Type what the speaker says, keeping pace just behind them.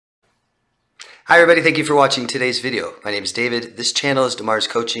Hi everybody, thank you for watching today's video. My name is David. This channel is DeMars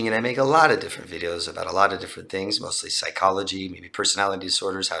Coaching and I make a lot of different videos about a lot of different things, mostly psychology, maybe personality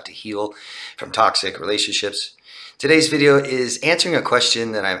disorders, how to heal from toxic relationships. Today's video is answering a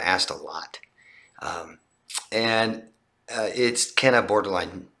question that I'm asked a lot. It's can a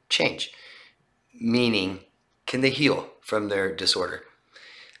borderline change? Meaning, can they heal from their disorder?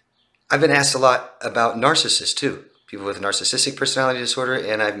 I've been asked a lot about narcissists too. People with narcissistic personality disorder,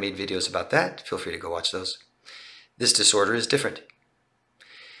 and I've made videos about that. Feel free to go watch those. This disorder is different.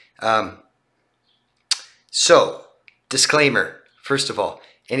 So, disclaimer. First of all,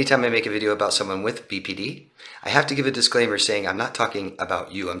 anytime I make a video about someone with BPD, I have to give a disclaimer saying I'm not talking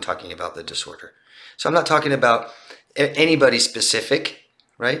about you, I'm talking about the disorder. So I'm not talking about anybody specific,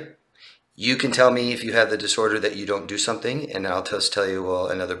 right? You can tell me if you have the disorder that you don't do something, and I'll just tell you, well,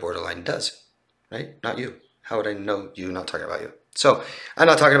 another borderline does, right? Not you. How would I know you? Not talking about you. So I'm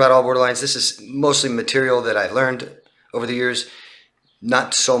not talking about all borderlines. This is mostly material that I've learned over the years.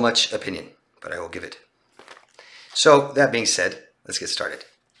 Not so much opinion, but I will give it. So that being said, let's get started.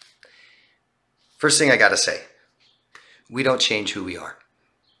 First thing I got to say, we don't change who we are.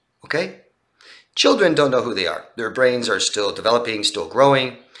 Okay? Children don't know who they are. Their brains are still developing, still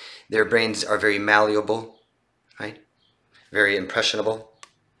growing. Their brains are very malleable, right? Very impressionable.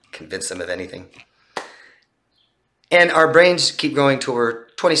 Convince them of anything. And our brains keep growing till we're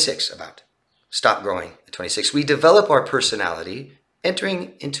 26 about. Stop growing at 26. We develop our personality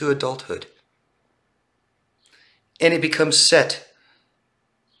entering into adulthood. And it becomes set.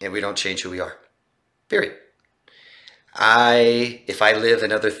 And we don't change who we are. Period. If I live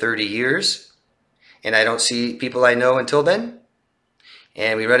another 30 years and I don't see people I know until then,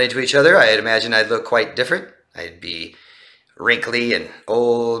 and we run into each other, I'd imagine I'd look quite different. I'd be wrinkly and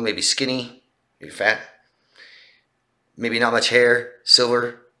old, maybe skinny, maybe fat. Maybe not much hair,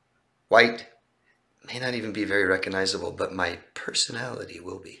 silver, white, may not even be very recognizable, but my personality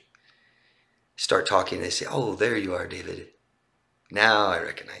will be. Start talking, they say, oh, there you are, David. Now I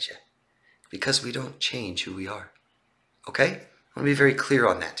recognize you. Because we don't change who we are. Okay? I want to be very clear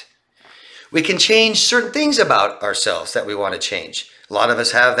on that. We can change certain things about ourselves that we want to change. A lot of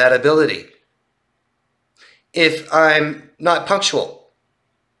us have that ability. If I'm not punctual,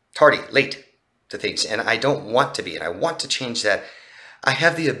 tardy, late, to things, and I don't want to be, and I want to change that, I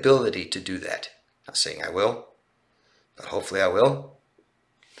have the ability to do that. Not saying I will, but hopefully I will.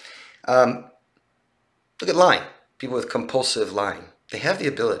 Look at lying. People with compulsive lying. They have the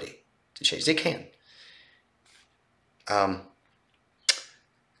ability to change. They can.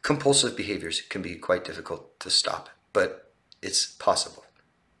 Compulsive behaviors can be quite difficult to stop, but it's possible.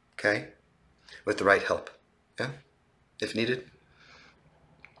 Okay? With the right help. Yeah? If needed.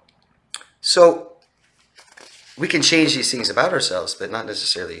 So, we can change these things about ourselves, but not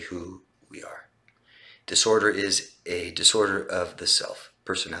necessarily who we are. Disorder is a disorder of the self,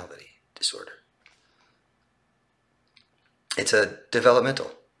 personality disorder. It's a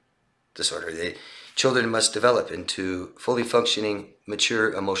developmental disorder. Children must develop into fully functioning,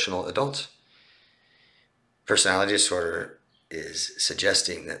 mature, emotional adults. Personality disorder is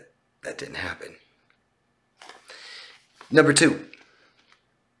suggesting that that didn't happen. Number 2.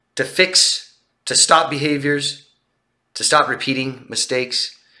 To stop behaviors, to stop repeating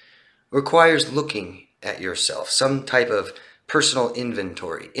mistakes, requires looking at yourself, some type of personal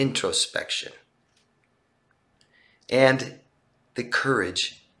inventory, introspection, and the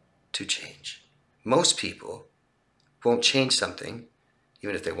courage to change. Most people won't change something,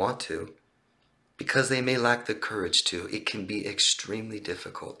 even if they want to, because they may lack the courage to. It can be extremely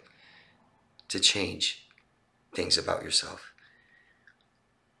difficult to change things about yourself.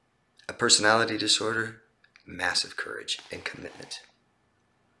 A personality disorder, massive courage and commitment.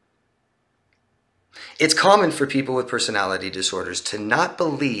 It's common for people with personality disorders to not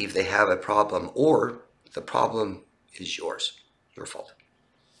believe they have a problem or the problem is yours, your fault.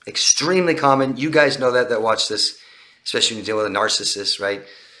 Extremely common. You guys know that watch this, especially when you deal with a narcissist, right?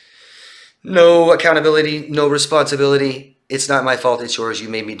 No accountability, no responsibility. It's not my fault, it's yours. You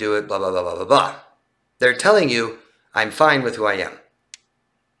made me do it, blah, blah, blah, blah, blah, blah. They're telling you, I'm fine with who I am.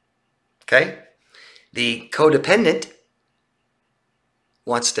 Okay? The codependent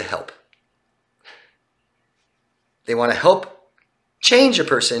wants to help. They want to help change a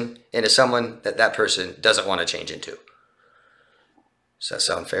person into someone that person doesn't want to change into. Does that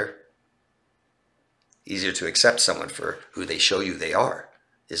sound fair? Easier to accept someone for who they show you they are,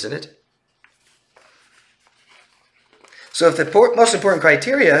 isn't it? So if the most important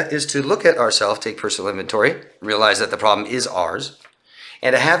criteria is to look at ourselves, take personal inventory, realize that the problem is ours,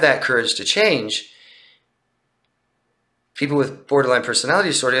 and to have that courage to change, People with borderline personality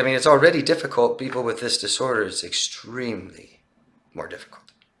disorder, I mean, it's already difficult. People with this disorder, it's extremely more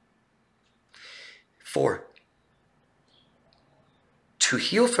difficult. 4, to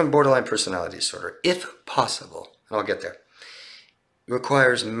heal from borderline personality disorder, if possible, and I'll get there,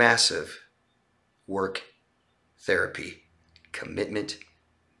 requires massive work, therapy, commitment,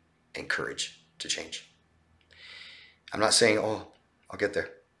 and courage to change. I'm not saying, oh, I'll get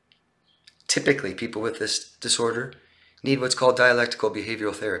there. Typically, people with this disorder need what's called dialectical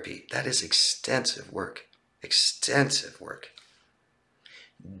behavioral therapy. That is extensive work. Extensive work.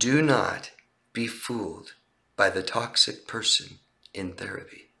 Do not be fooled by the toxic person in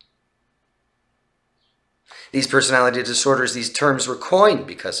therapy. These personality disorders, these terms were coined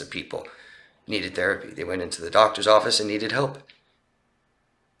because of people needed therapy. They went into the doctor's office and needed help.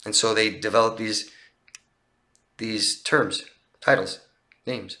 And so they developed these terms, titles,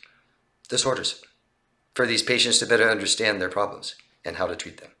 names, disorders, for these patients to better understand their problems and how to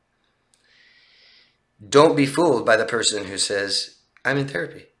treat them. Don't be fooled by the person who says, I'm in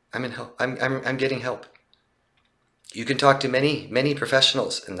therapy, I'm in help, I'm getting help. You can talk to many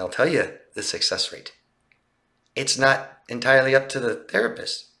professionals and they'll tell you the success rate. It's not entirely up to the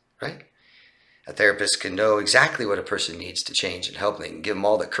therapist, right? A therapist can know exactly what a person needs to change and help. They can give them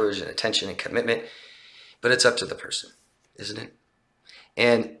all the courage and attention and commitment, but it's up to the person, isn't it?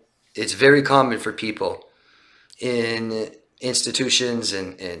 And it's very common for people in institutions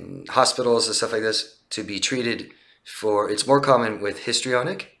and in hospitals and stuff like this to be treated for, it's more common with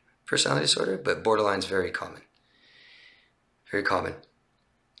histrionic personality disorder, but borderline is very common. Very common.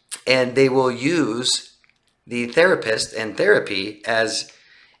 And they will use the therapist and therapy as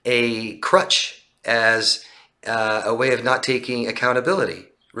a crutch, as a way of not taking accountability,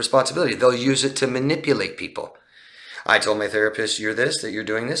 responsibility. They'll use it to manipulate people. I told my therapist, you're this, that you're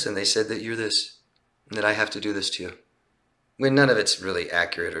doing this, and they said that you're this, and that I have to do this to you. When none of it's really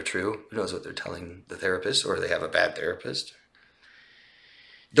accurate or true. Who knows what they're telling the therapist, or they have a bad therapist.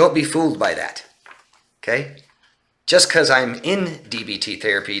 Don't be fooled by that, okay? Just because I'm in DBT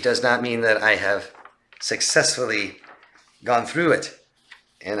therapy does not mean that I have successfully gone through it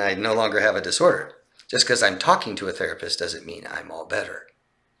and I no longer have a disorder. Just because I'm talking to a therapist doesn't mean I'm all better.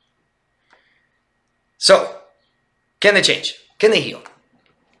 So, can they change? Can they heal?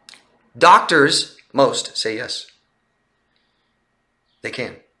 Doctors, most, say yes. They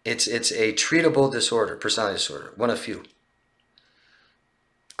can. It's a treatable disorder, personality disorder, one of few.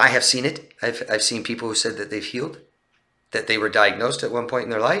 I have seen it. I've seen people who said that they've healed, that they were diagnosed at one point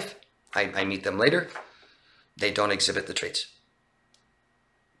in their life. I meet them later. They don't exhibit the traits.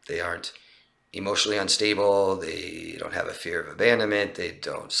 They aren't emotionally unstable. They don't have a fear of abandonment. They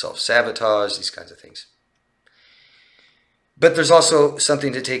don't self-sabotage, these kinds of things. But there's also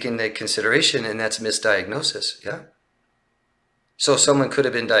something to take into consideration, and that's misdiagnosis, yeah? So someone could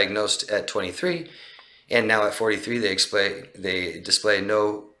have been diagnosed at 23, and now at 43 they display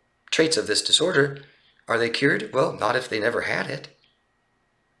no traits of this disorder. Are they cured? Well, not if they never had it.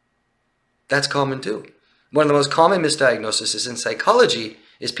 That's common too. One of the most common misdiagnoses in psychology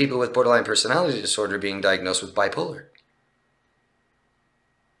is people with borderline personality disorder being diagnosed with bipolar.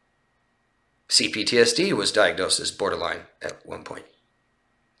 C-ptsd was diagnosed as borderline at one point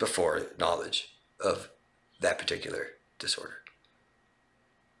before knowledge of that particular disorder.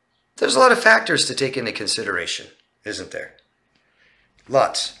 There's a lot of factors to take into consideration, isn't there?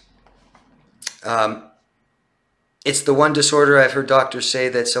 Lots. It's the one disorder I've heard doctors say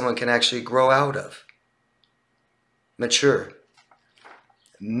that someone can actually grow out of, mature.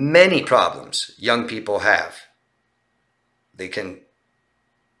 Many problems young people have, they can,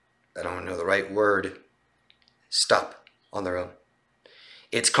 I don't know the right word, stop on their own.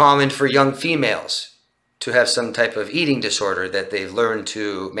 It's common for young females to have some type of eating disorder that they've learned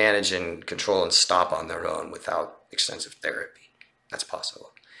to manage and control and stop on their own without extensive therapy. That's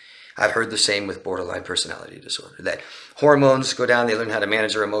possible. I've heard the same with borderline personality disorder, that hormones go down, they learn how to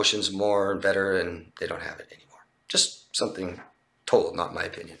manage their emotions more and better, and they don't have it anymore. Just something told, not my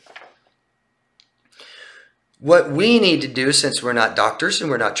opinion. What we need to do, since we're not doctors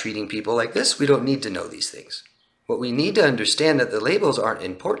and we're not treating people like this, we don't need to know these things. What we need to understand that the labels aren't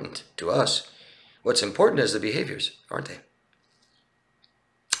important to us. What's important is the behaviors, aren't they?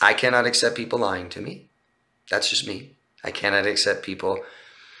 I cannot accept people lying to me. That's just me. I cannot accept people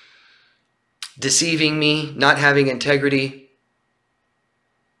deceiving me, not having integrity,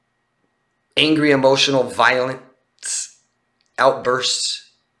 angry, emotional, violence,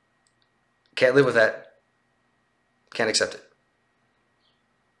 outbursts. Can't live with that. Can't accept it.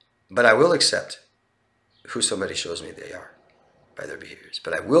 But I will accept who somebody shows me they are by their behaviors.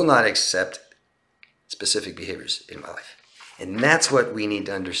 But I will not accept specific behaviors in my life. And that's what we need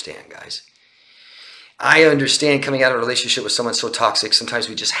to understand, guys. I understand coming out of a relationship with someone so toxic, sometimes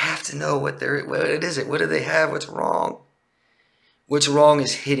we just have to know what it is. What do they have? What's wrong? What's wrong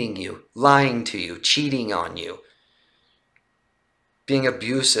is hitting you, lying to you, cheating on you, being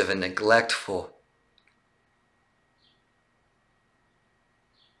abusive and neglectful.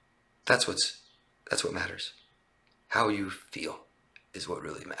 That's what matters. How you feel is what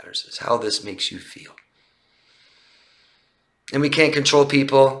really matters. Is how this makes you feel. And we can't control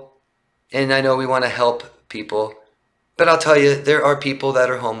people. And I know we want to help people. But I'll tell you, there are people that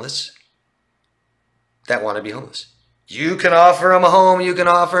are homeless that want to be homeless. You can offer them a home. You can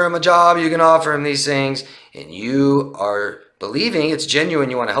offer them a job. You can offer them these things. And you are believing it's genuine.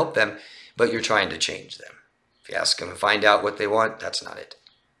 You want to help them. But you're trying to change them. If you ask them and find out what they want, that's not it.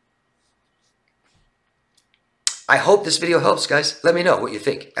 I hope this video helps, guys. Let me know what you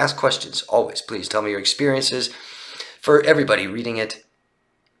think. Ask questions always. Please tell me your experiences. For everybody reading it,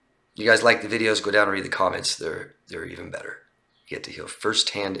 you guys like the videos, go down and read the comments. They're even better. You get to hear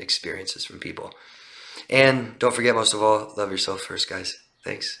firsthand experiences from people. And don't forget, most of all, love yourself first, guys.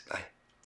 Thanks. Bye.